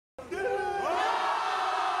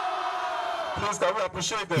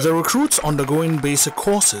The recruits undergoing basic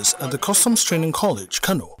courses at the Customs Training College,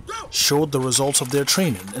 Kano, showed the results of their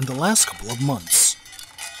training in the last couple of months.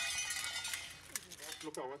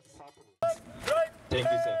 Thank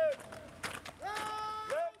you, sir.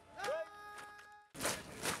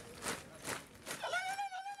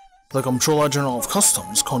 The Comptroller General of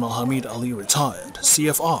Customs, Colonel Hamid Ali retired,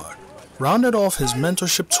 CFR, rounded off his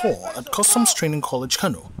mentorship tour at Customs Training College,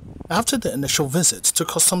 Kano, after the initial visit to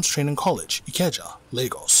Customs Training College, Ikeja,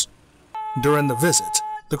 Lagos. During the visit,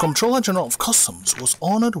 the Comptroller General of Customs was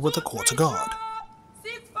honored with a quarter guard.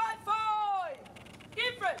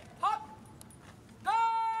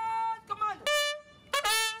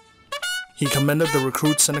 He commended the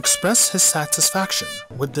recruits and expressed his satisfaction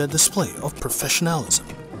with their display of professionalism.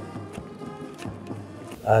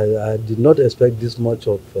 I did not expect this much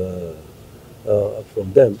of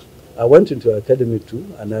from them. I went into academy too,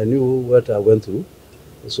 and I knew what I went through.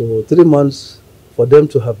 So 3 months for them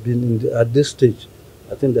to have been at this stage,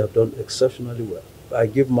 I think they have done exceptionally well. I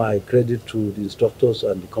give my credit to the instructors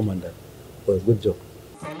and the commandant for a good job.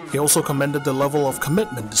 He also commended the level of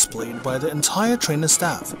commitment displayed by the entire training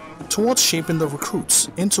staff towards shaping the recruits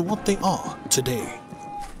into what they are today.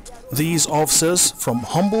 These officers, from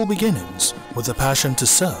humble beginnings with a passion to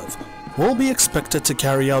serve, will be expected to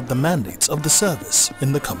carry out the mandates of the service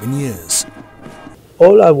in the coming years.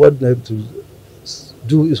 All I want them to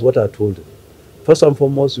do is what I told them. First and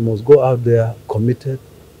foremost, you must go out there committed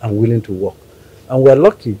and willing to work. And we're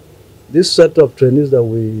lucky. This set of trainees that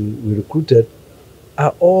we recruited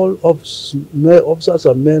are all officers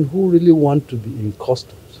and men who really want to be in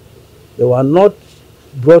customs. They were not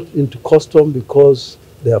brought into custom because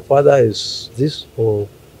their father is this or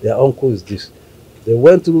their uncle is this. They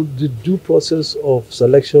went through the due process of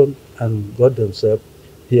selection and got themselves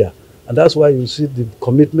here. And that's why you see the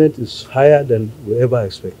commitment is higher than we ever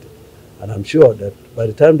expected. And I'm sure that by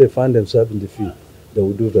the time they find themselves in the field, they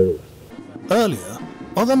will do very well. Earlier,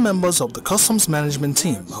 other members of the Customs Management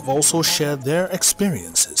team have also shared their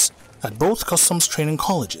experiences at both Customs Training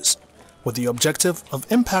Colleges with the objective of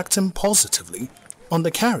impacting positively on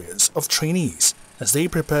the careers of trainees as they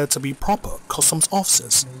prepare to be proper customs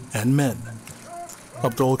officers and men.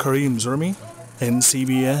 Abdul Karim Zurmi,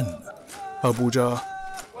 NCBN, Abuja,